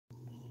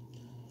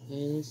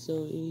And it's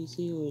so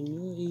easy when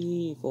you're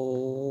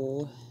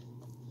evil.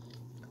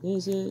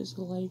 This is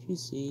the life you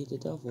see, the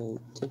devil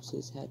tips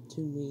his hat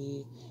to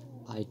me.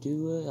 I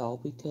do it all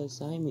because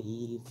I'm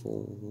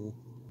evil.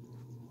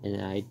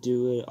 And I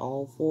do it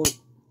all for...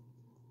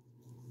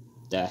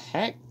 The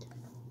heck?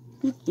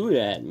 Who threw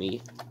that at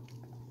me?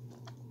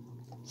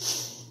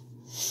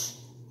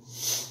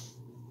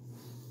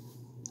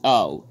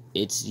 Oh,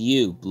 it's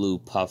you, blue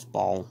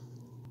puffball.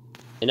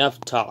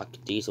 Enough talk,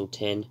 Diesel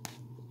 10.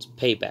 It's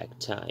payback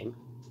time.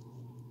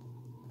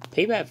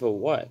 Payback for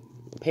what?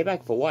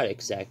 Payback for what,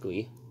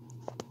 exactly?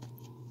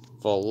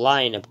 For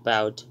lying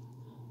about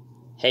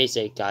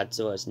Heisei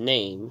Godzilla's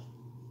name.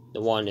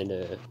 The one in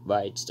the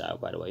ride style,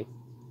 by the way.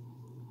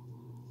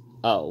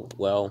 Oh,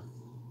 well.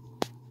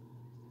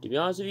 To be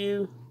honest with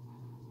you,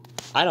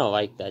 I don't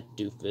like that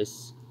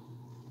doofus.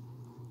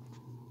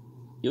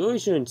 You really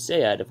shouldn't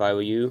say that if I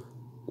were you.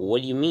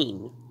 What do you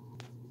mean?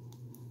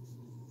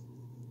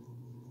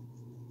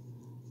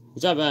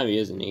 He's not behind me,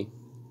 isn't he?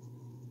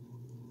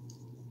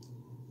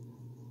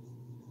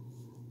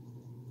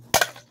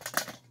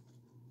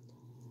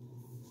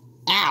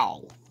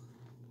 Ow!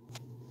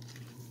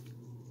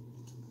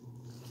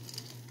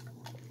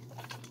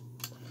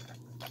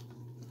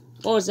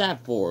 What was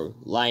that for?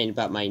 Lying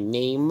about my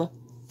name?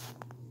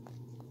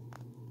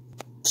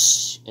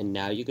 Psh, and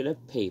now you're gonna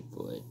pay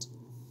for it.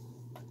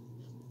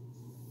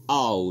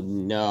 Oh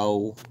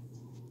no.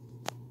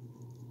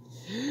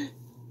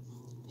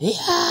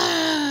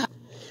 Yeah!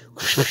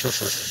 Ouch,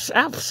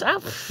 ouch.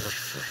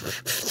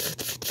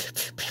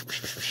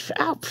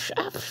 Ouch,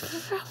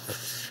 ouch,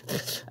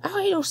 ouch.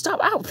 Oh, don't stop.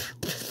 Ouch.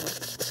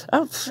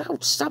 Ouch,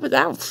 ouch, stop it.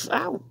 Ouch,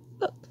 ow.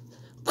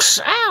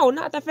 Ow,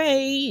 not the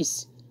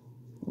face.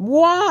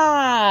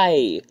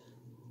 Why?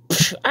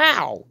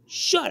 Ow,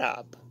 shut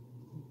up.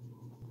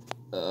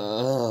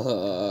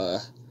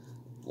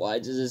 Why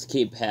does this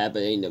keep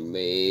happening to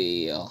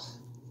me?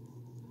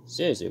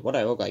 Seriously, what do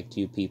I look like to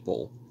you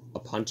people? A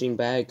punching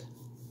bag?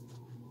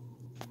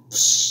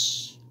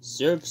 Psh,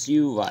 serves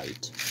you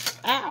right.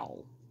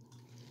 Ow!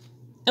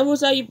 And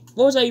what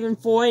was I even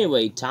for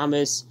anyway,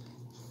 Thomas?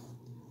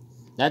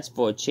 That's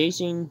for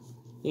chasing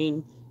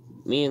me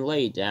and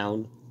Lay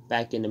down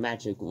back in the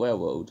Magic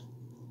Railroad.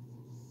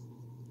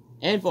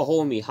 And for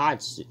holding me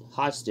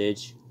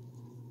hostage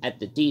at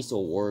the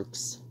Diesel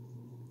Works.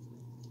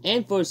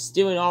 And for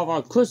stealing all of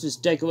our Christmas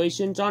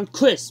decorations on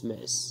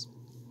Christmas.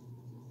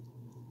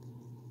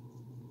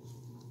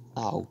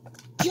 Oh,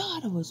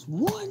 God, it was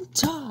one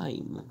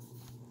time.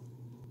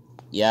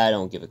 Yeah, I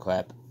don't give a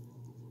crap.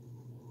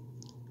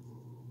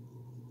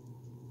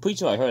 Pretty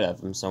sure I heard that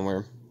from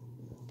somewhere.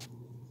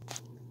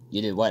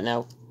 You did what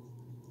now?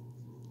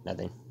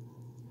 Nothing.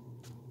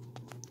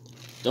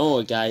 Don't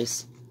worry,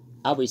 guys.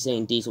 I'll be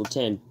sending Diesel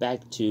 10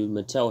 back to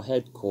Mattel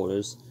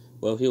headquarters,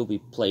 where he'll be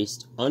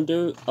placed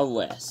under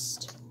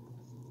arrest.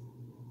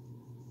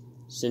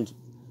 Since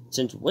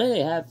where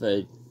they have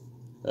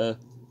a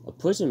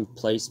prison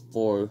place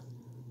for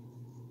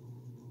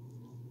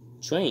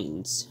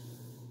trains,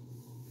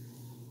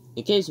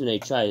 in case when they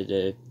try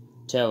to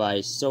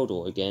terrorize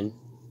Sodor again.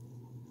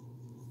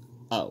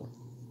 Oh.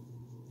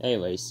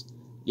 Anyways,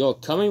 you're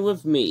coming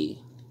with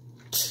me.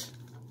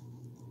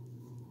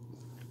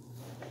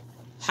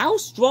 How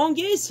strong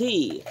is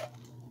he?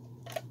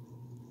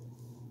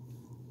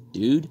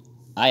 Dude,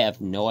 I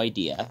have no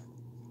idea.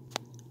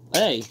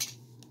 Hey,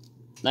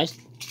 nice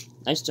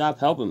job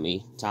helping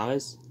me,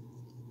 Thomas.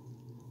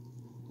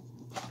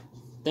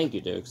 Thank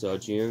you, Derek Star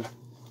Jr.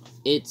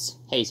 It's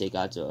Heisei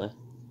Godzilla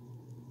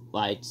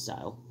Ride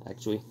Style,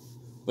 actually.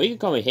 But you can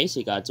call me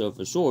Heisei Godzilla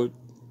for short.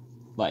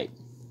 Right.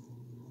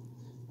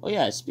 Oh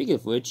yeah, speaking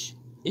of which,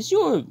 is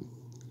your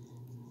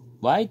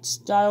ride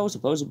style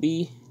supposed to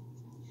be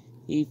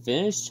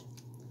finished?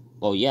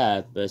 Well,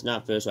 yeah, but it's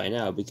not finished right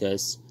now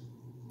because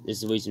this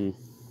is the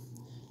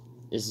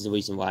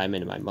reason why I'm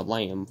in my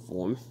Millennium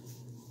form.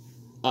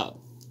 Oh.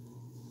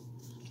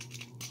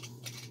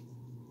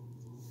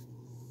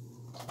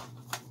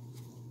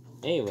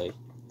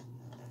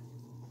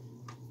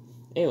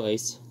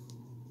 Anyways,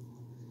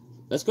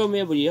 let's go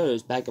meet up with the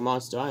others back at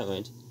Monster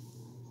Island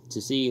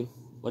to see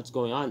what's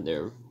going on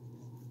there.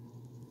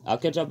 I'll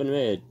catch up in a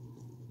minute.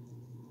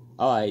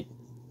 Alright.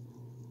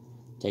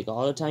 Take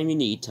all the time you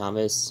need,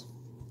 Thomas.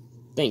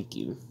 Thank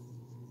you.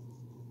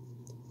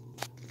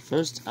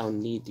 First, I'll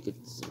need to get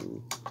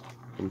some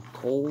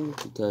coal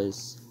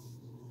because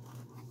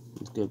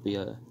it's gonna be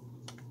a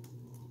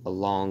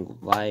long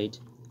ride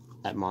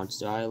at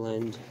Monster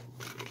Island.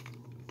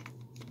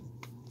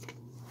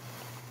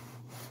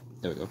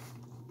 There we go.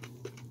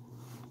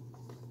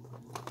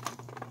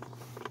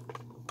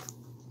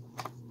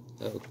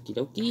 Okie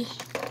dokie.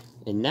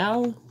 And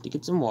now to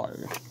get some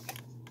water.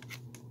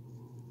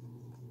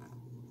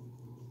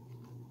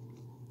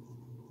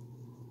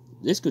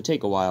 This could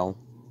take a while.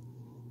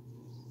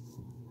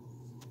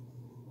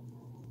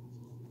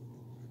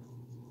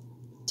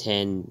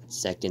 Ten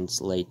seconds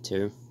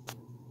later.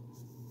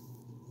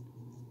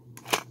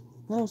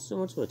 Well, so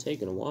much for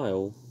taking a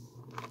while.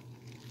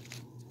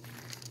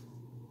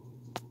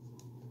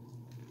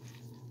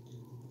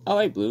 Oh,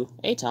 hey, Blue.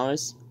 Hey,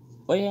 Thomas.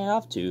 Where are you heading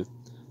off to?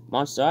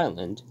 Monster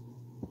Island.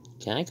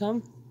 Can I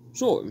come?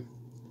 Sure.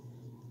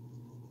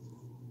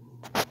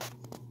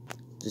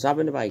 Just hop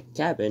into my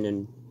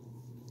cabin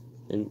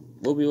and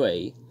we'll be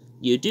away.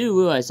 You do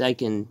realize I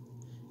can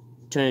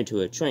turn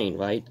into a train,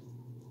 right?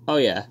 Oh,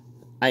 yeah.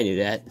 I knew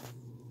that.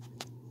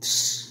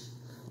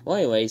 Well,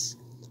 anyways.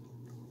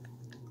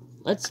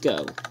 Let's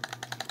go.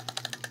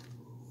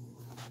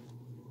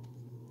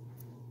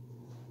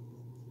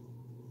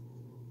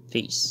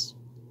 Peace.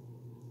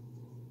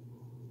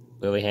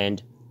 Willy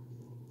hand.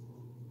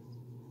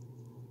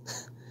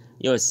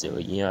 You're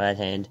silly, you know that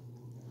hand.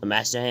 A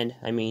master hand,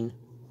 I mean.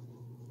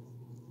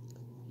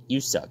 You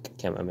suck,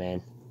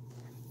 cameraman.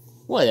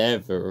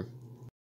 Whatever.